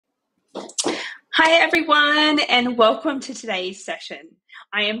Hi, everyone, and welcome to today's session.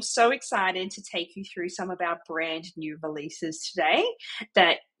 I am so excited to take you through some of our brand new releases today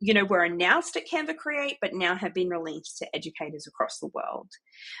that, were announced at Canva Create, but now have been released to educators across the world.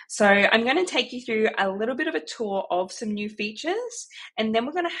 So I'm going to take you through a little bit of a tour of some new features, and then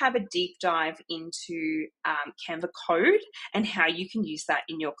we're going to have a deep dive into Canva Code and how you can use that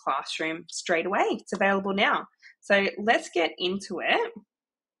in your classroom straight away. It's available now. So let's get into it.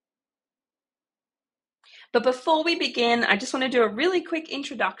 But before we begin, I just want to do a really quick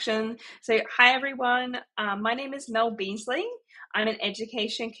introduction. So hi everyone, my name is Mel Beazley. I'm an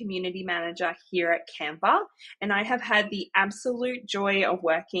education community manager here at Canva, and I have had the absolute joy of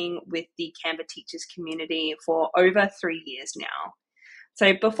working with the Canva teachers community for over 3 years now.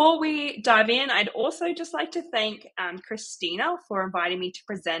 So before we dive in, I'd also just like to thank Christina for inviting me to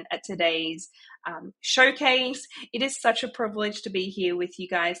present at today's showcase. It is such a privilege to be here with you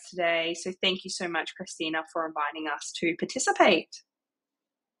guys today. So thank you so much, Christina, for inviting us to participate.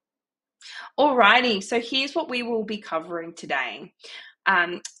 Alrighty, so here's what we will be covering today.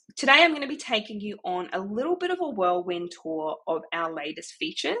 Today I'm going to be taking you on a little bit of a whirlwind tour of our latest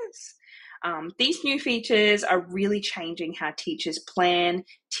features. These new features are really changing how teachers plan,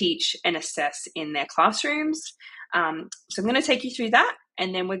 teach, and assess in their classrooms. So I'm going to take you through that,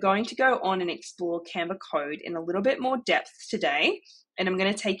 and then we're going to go on and explore Canva Code in a little bit more depth today. And I'm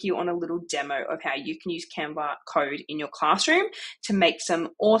going to take you on a little demo of how you can use Canva Code in your classroom to make some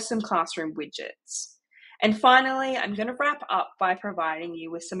awesome classroom widgets. And finally, I'm going to wrap up by providing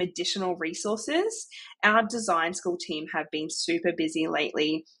you with some additional resources. Our design school team have been super busy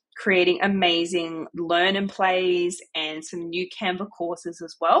lately, creating amazing learn and plays and some new Canva courses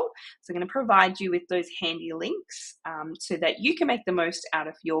as well. So I'm going to provide you with those handy links so that you can make the most out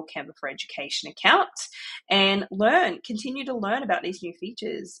of your Canva for Education account and continue to learn about these new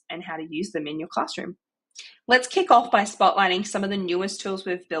features and how to use them in your classroom. Let's kick off by spotlighting some of the newest tools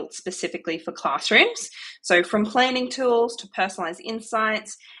we've built specifically for classrooms. So from planning tools to personalized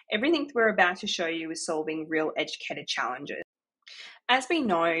insights, everything we're about to show you is solving real educator challenges. As we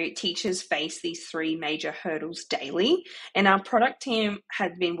know, teachers face these three major hurdles daily, and our product team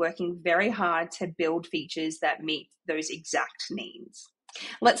has been working very hard to build features that meet those exact needs.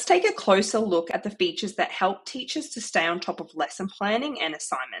 Let's take a closer look at the features that help teachers to stay on top of lesson planning and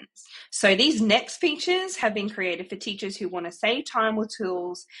assignments. So these next features have been created for teachers who want to save time with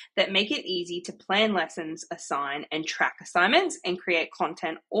tools that make it easy to plan lessons, assign, and track assignments and create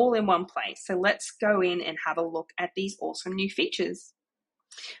content all in one place. So let's go in and have a look at these awesome new features.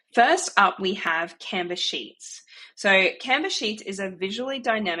 First up, we have Canva Sheets. So Canva Sheets is a visually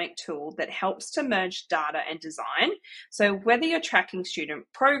dynamic tool that helps to merge data and design. So whether you're tracking student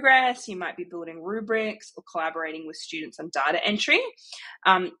progress, you might be building rubrics or collaborating with students on data entry,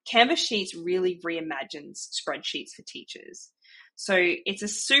 Canva Sheets really reimagines spreadsheets for teachers. So it's a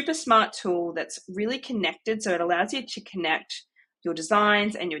super smart tool that's really connected. So it allows you to connect your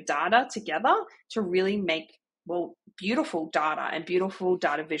designs and your data together to really make beautiful data and beautiful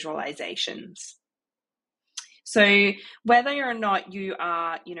data visualizations. So whether or not you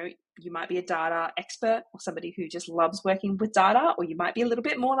are, you might be a data expert or somebody who just loves working with data, or you might be a little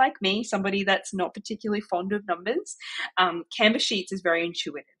bit more like me, somebody that's not particularly fond of numbers, Canva Sheets is very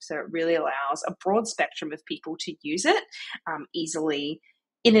intuitive. So it really allows a broad spectrum of people to use it easily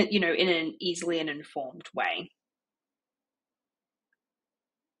in an easily and informed way.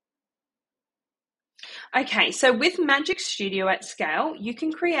 Okay, so with Magic Studio at scale, you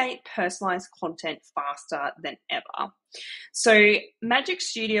can create personalized content faster than ever. So Magic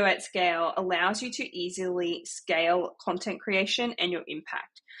Studio at scale allows you to easily scale content creation and your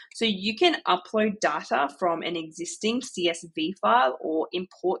impact. So you can upload data from an existing CSV file or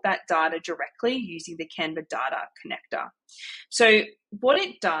import that data directly using the Canva data connector. So what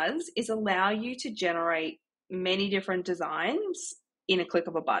it does is allow you to generate many different designs in a click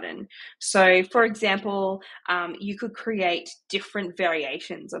of a button. So for example, you could create different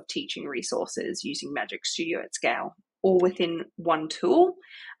variations of teaching resources using Magic Studio at scale, all within one tool.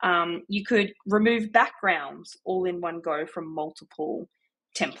 You could remove backgrounds all in one go from multiple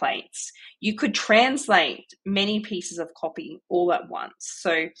templates. You could translate many pieces of copy all at once.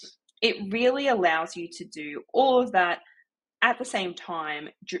 So it really allows you to do all of that at the same time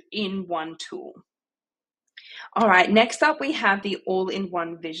in one tool. All right, next up we have the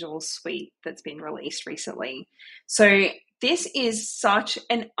all-in-one visual suite that's been released recently. So this is such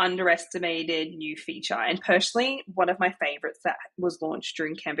an underestimated new feature, and personally, one of my favorites that was launched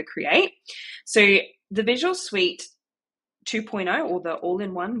during Canva Create. So the visual suite 2.0, or the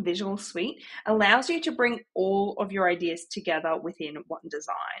all-in-one visual suite, allows you to bring all of your ideas together within one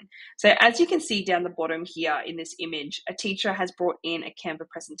design. So as you can see down the bottom here in this image, a teacher has brought in a Canva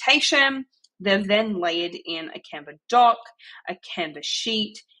presentation. They've then layered in a Canva doc, a Canva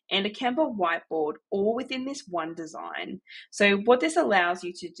sheet, and a Canva whiteboard, all within this one design. So what this allows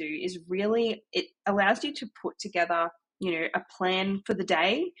you to do is it allows you to put together, a plan for the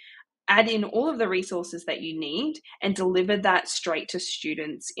day, add in all of the resources that you need, and deliver that straight to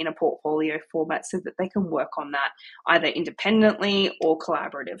students in a portfolio format so that they can work on that either independently or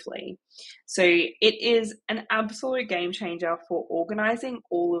collaboratively. So it is an absolute game changer for organizing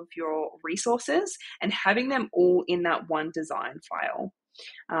all of your resources and having them all in that one design file.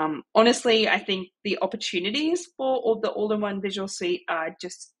 Honestly, I think the opportunities for the all-in-one visual suite are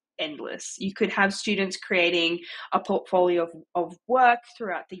just endless. You could have students creating a portfolio of work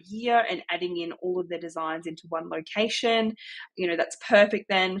throughout the year and adding in all of their designs into one location. That's perfect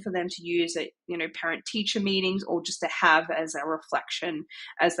then for them to use at, parent-teacher meetings, or just to have as a reflection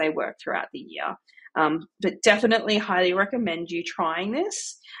as they work throughout the year. But definitely highly recommend you trying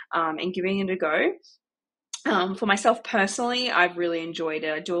this and giving it a go. For myself personally, I've really enjoyed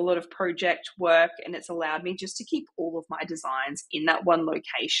it. I do a lot of project work, and it's allowed me just to keep all of my designs in that one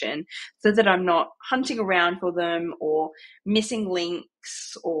location so that I'm not hunting around for them or missing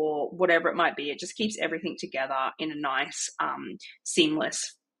links or whatever it might be. It just keeps everything together in a nice,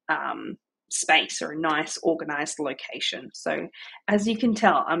 seamless space, or a nice organized location. So as you can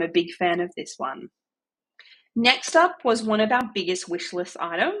tell, I'm a big fan of this one. Next up was one of our biggest wish list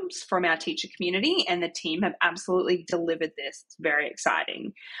items from our teacher community, and the team have absolutely delivered this. It's very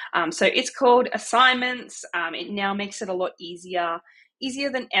exciting. So it's called Assignments. It now makes it a lot easier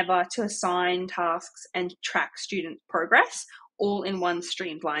than ever to assign tasks and track student progress all in one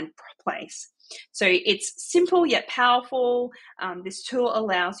streamlined place. So it's simple yet powerful. This tool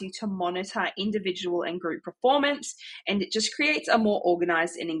allows you to monitor individual and group performance, and it just creates a more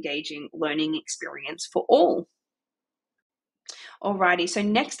organized and engaging learning experience for all. Alrighty, so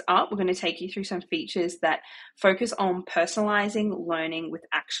next up, we're going to take you through some features that focus on personalizing learning with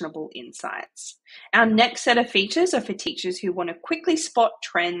actionable insights. Our next set of features are for teachers who want to quickly spot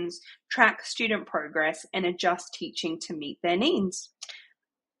trends, track student progress, and adjust teaching to meet their needs.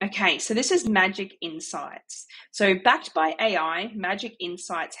 Okay, so this is Magic Insights. So backed by AI, Magic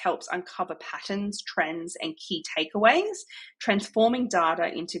Insights helps uncover patterns, trends, and key takeaways, transforming data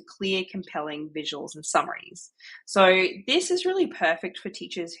into clear, compelling visuals and summaries. So this is really perfect for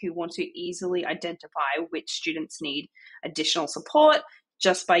teachers who want to easily identify which students need additional support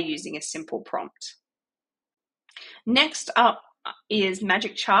just by using a simple prompt. Next up is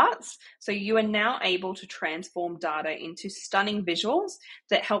Magic Charts. So you are now able to transform data into stunning visuals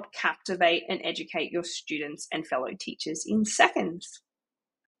that help captivate and educate your students and fellow teachers in seconds.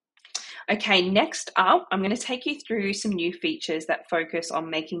 Okay, next up, I'm going to take you through some new features that focus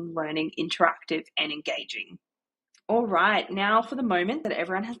on making learning interactive and engaging. All right, now for the moment that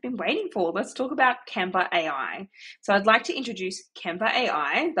everyone has been waiting for, let's talk about Canva AI. So I'd like to introduce Canva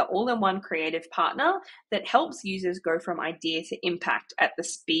AI, the all-in-one creative partner that helps users go from idea to impact at the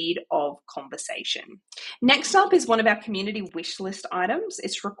speed of conversation. Next up is one of our community wish list items.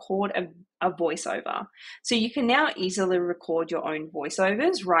 It's record a voiceover. So you can now easily record your own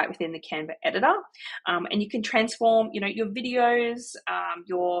voiceovers right within the Canva editor, and you can transform, your videos,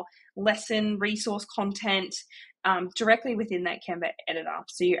 your lesson resource content, directly within that Canva editor.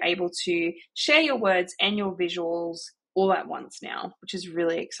 So you're able to share your words and your visuals all at once now, which is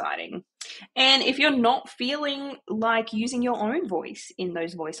really exciting. And if you're not feeling like using your own voice in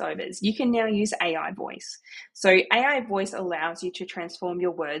those voiceovers, you can now use AI voice. So AI voice allows you to transform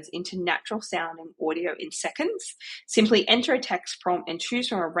your words into natural sounding audio in seconds. Simply enter a text prompt and choose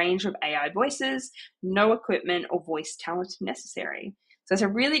from a range of AI voices, no equipment or voice talent necessary. So it's a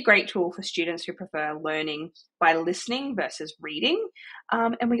really great tool for students who prefer learning by listening versus reading.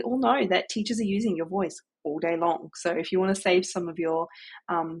 And we all know that teachers are using your voice all day long. So if you want to save some of your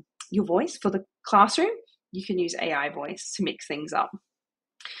voice for the classroom, you can use AI voice to mix things up.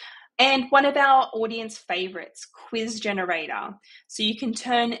 And one of our audience favorites, Quiz Generator. So you can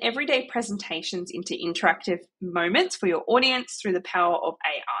turn everyday presentations into interactive moments for your audience through the power of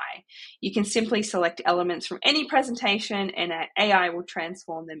AI. You can simply select elements from any presentation and AI will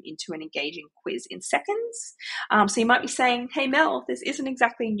transform them into an engaging quiz in seconds. So you might be saying, hey Mel, this isn't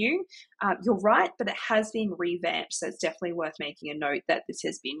exactly new. You're right, but it has been revamped. So it's definitely worth making a note that this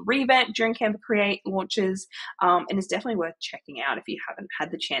has been revamped during Canva Create launches, and it's definitely worth checking out if you haven't had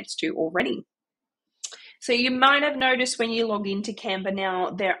the chance to already. So you might have noticed when you log into Canva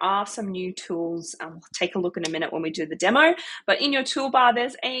now, there are some new tools. We'll take a look in a minute when we do the demo, but in your toolbar,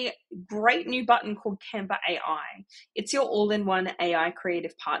 there's a great new button called Canva AI. It's your all-in-one AI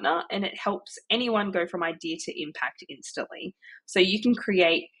creative partner, and it helps anyone go from idea to impact instantly. So you can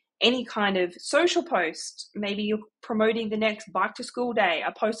create any kind of social post. Maybe you're promoting the next bike to school day,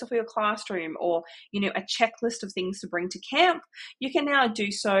 a poster for your classroom, or a checklist of things to bring to camp. You can now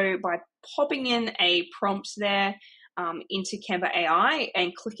do so by popping in a prompt there into Canva AI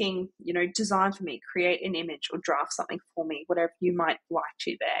and clicking, design for me, create an image or draft something for me, whatever you might like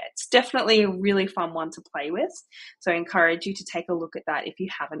to there. It's definitely a really fun one to play with. So I encourage you to take a look at that if you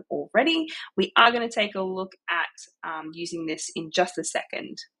haven't already. We are going to take a look at using this in just a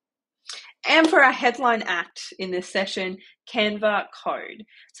second. And for our headline act in this session, Canva Code.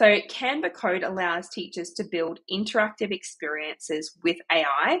 So Canva Code allows teachers to build interactive experiences with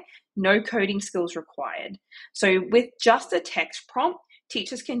AI, no coding skills required. So with just a text prompt,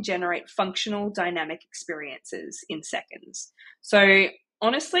 teachers can generate functional dynamic experiences in seconds. So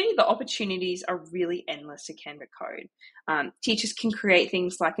honestly, the opportunities are really endless to Canva Code. Teachers can create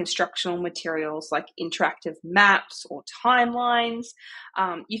things like instructional materials like interactive maps or timelines.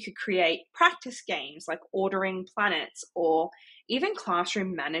 You could create practice games like ordering planets, or even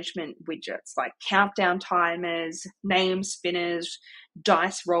classroom management widgets like countdown timers, name spinners,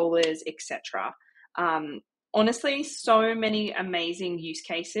 dice rollers, etc. Honestly, so many amazing use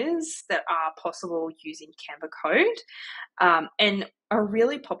cases that are possible using Canva Code. And a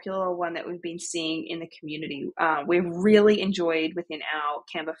really popular one that we've been seeing in the community, we've really enjoyed within our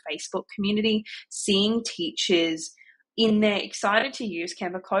Canva Facebook community, seeing teachers in there excited to use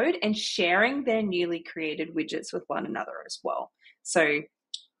Canva Code and sharing their newly created widgets with one another as well. So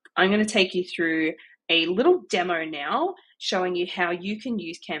I'm going to take you through a little demo now showing you how you can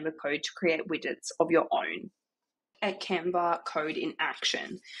use Canva Code to create widgets of your own. At Canva Code in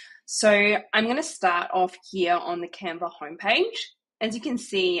action. So I'm going to start off here on the Canva homepage. As you can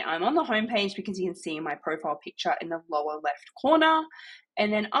see, I'm on the homepage because you can see my profile picture in the lower left corner.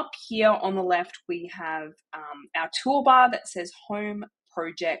 And then up here on the left, we have our toolbar that says Home,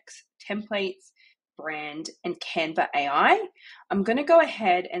 Projects, Templates, Brand, and Canva AI. I'm going to go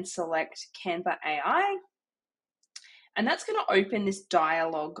ahead and select Canva AI. And that's going to open this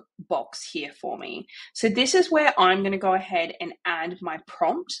dialog box here for me. So this is where I'm going to go ahead and add my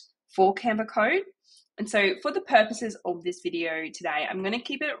prompt for Canva Code. And so for the purposes of this video today, I'm going to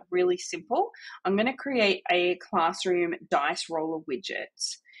keep it really simple. I'm going to create a classroom dice roller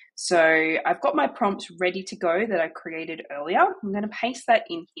widget. So I've got my prompt ready to go that I created earlier. I'm going to paste that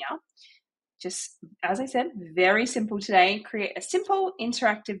in here. Just as I said, very simple today. Create a simple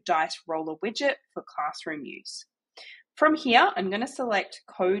interactive dice roller widget for classroom use. From here, I'm going to select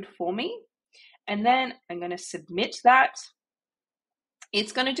code for me, and then I'm going to submit that.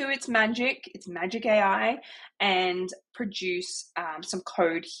 It's going to do its magic AI, and produce some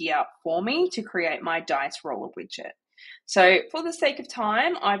code here for me to create my dice roller widget. So for the sake of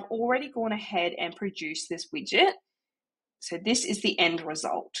time, I've already gone ahead and produced this widget. So this is the end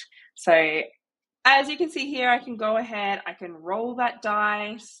result. So as you can see here, I can go ahead, I can roll that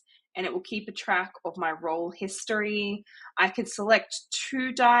dice, and it will keep a track of my roll history. I can select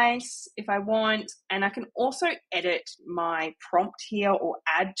 2 dice if I want, and I can also edit my prompt here or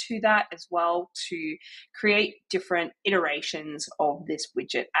add to that as well to create different iterations of this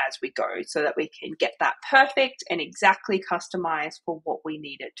widget as we go, so that we can get that perfect and exactly customized for what we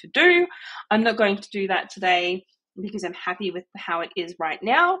need it to do. I'm not going to do that today because I'm happy with how it is right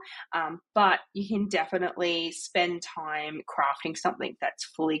now, but you can definitely spend time crafting something that's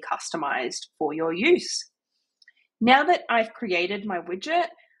fully customized for your use. Now that I've created my widget,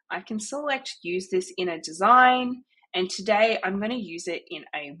 I can select use this in a design, and today I'm going to use it in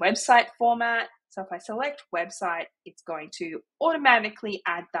a website format. So if I select website, it's going to automatically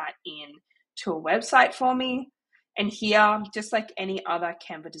add that in to a website for me. And here, just like any other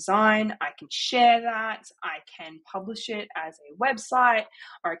Canva design, I can share that, I can publish it as a website,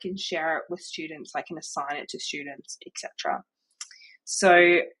 or I can share it with students, I can assign it to students, etc.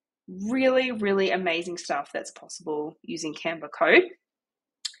 So really, really amazing stuff that's possible using Canva Code.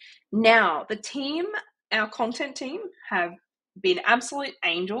 Now, the team, our content team, have been absolute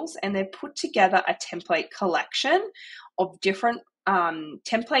angels, and they've put together a template collection of different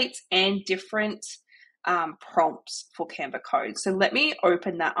templates and different prompts for Canva Code. So let me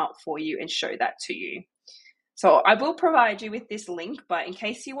open that up for you and show that to you. So I will provide you with this link, but in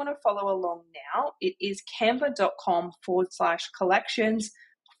case you want to follow along now, it is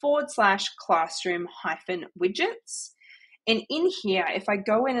canva.com/collections/classroom-widgets. And in here, if I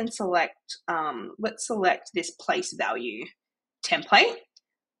go in and select, let's select this place value template.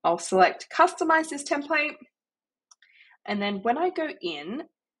 I'll select customize this template. And then when I go in,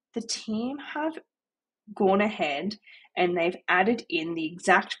 the team have gone ahead and they've added in the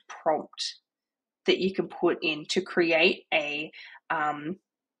exact prompt that you can put in to create a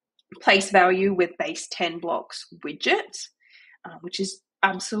place value with base 10 blocks widget, which is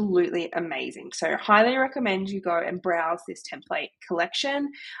absolutely amazing. So highly recommend you go and browse this template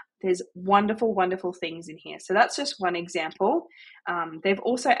collection. There's wonderful, wonderful things in here. So that's just one example. They've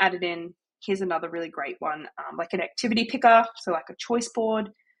also added in, here's another really great one, like an activity picker, so like a choice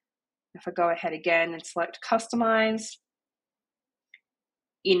board. If I go ahead again and select customize,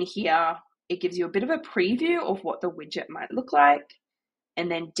 in here, it gives you a bit of a preview of what the widget might look like.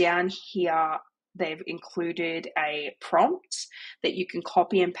 And then down here, they've included a prompt that you can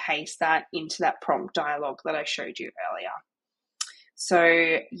copy and paste that into that prompt dialog that I showed you earlier.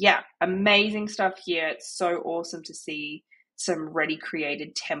 So yeah, amazing stuff here. It's so awesome to see some ready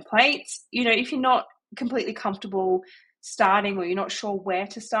created templates. You know, if you're not completely comfortable starting or you're not sure where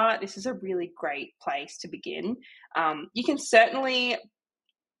to start, this is a really great place to begin. You can certainly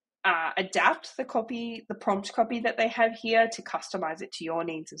adapt the prompt copy that they have here to customize it to your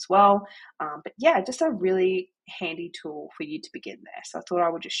needs as well. But yeah, just a really handy tool for you to begin there. So I thought I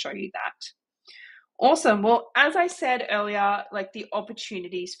would just show you that. Awesome. Well, as I said earlier, like the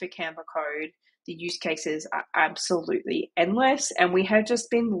opportunities for Canva Code, the use cases are absolutely endless. And we have just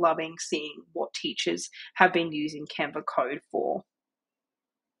been loving seeing what teachers have been using Canva Code for.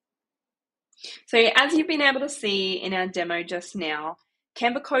 So as you've been able to see in our demo just now,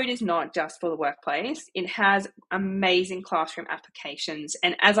 Canva Code is not just for the workplace. It has amazing classroom applications.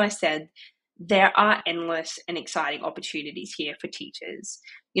 And as I said, there are endless and exciting opportunities here for teachers.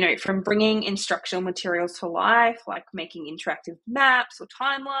 You know, from bringing instructional materials to life, like making interactive maps or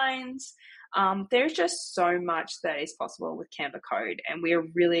timelines, there's just so much that is possible with Canva Code, and we're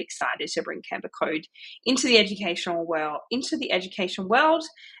really excited to bring Canva Code into the education world,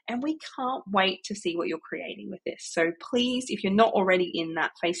 and we can't wait to see what you're creating with this. So please, if you're not already in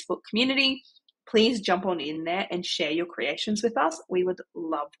that Facebook community, please jump on in there and share your creations with us. We would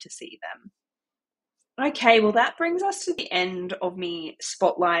love to see them. Okay, well, that brings us to the end of me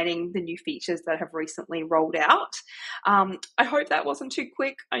spotlighting the new features that have recently rolled out. I hope that wasn't too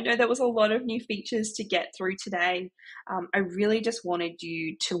quick. I know there was a lot of new features to get through today. I really just wanted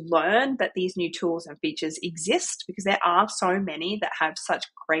you to learn that these new tools and features exist because there are so many that have such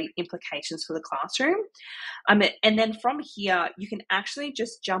great implications for the classroom. And then from here, you can actually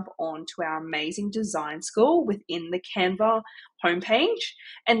just jump on to our amazing design school within the Canva homepage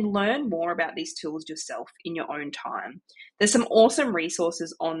and learn more about these tools yourself in your own time. There's some awesome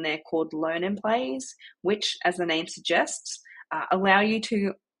resources on there called Learn and Plays, which, as the name suggests, allow you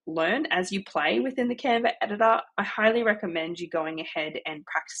to learn as you play within the Canva editor. I highly recommend you going ahead and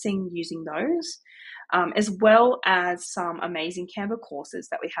practicing using those, as well as some amazing Canva courses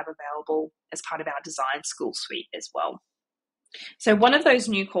that we have available as part of our design school suite as well. So one of those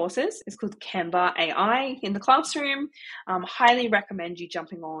new courses is called Canva AI in the classroom. Highly recommend you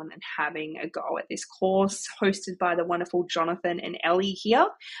jumping on and having a go at this course, hosted by the wonderful Jonathan and Ellie here.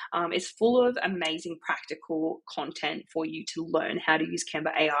 It's full of amazing practical content for you to learn how to use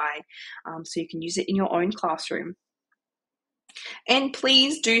Canva AI, so you can use it in your own classroom. And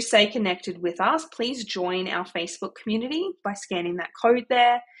please do stay connected with us. Please join our Facebook community by scanning that code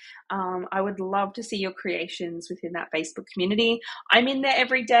there. I would love to see your creations within that Facebook community. I'm in there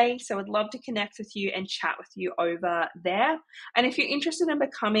every day, so I'd love to connect with you and chat with you over there. And if you're interested in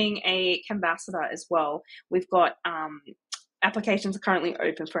becoming a Canvassador as well, we've got applications are currently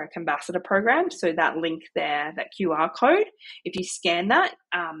open for a Canvassador program. So that link there, that QR code, if you scan that,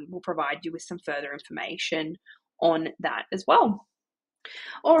 will provide you with some further information on that as well.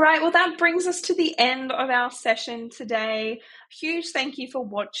 All right, well, that brings us to the end of our session today. Huge thank you for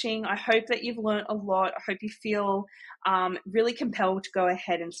watching. I hope that you've learned a lot. I hope you feel really compelled to go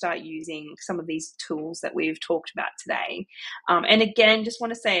ahead and start using some of these tools that we've talked about today. And again, just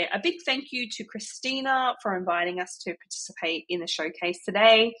want to say a big thank you to Christina for inviting us to participate in the showcase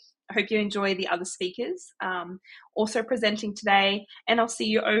today. I hope you enjoy the other speakers also presenting today, and I'll see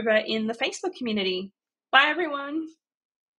you over in the Facebook community. Bye, everyone.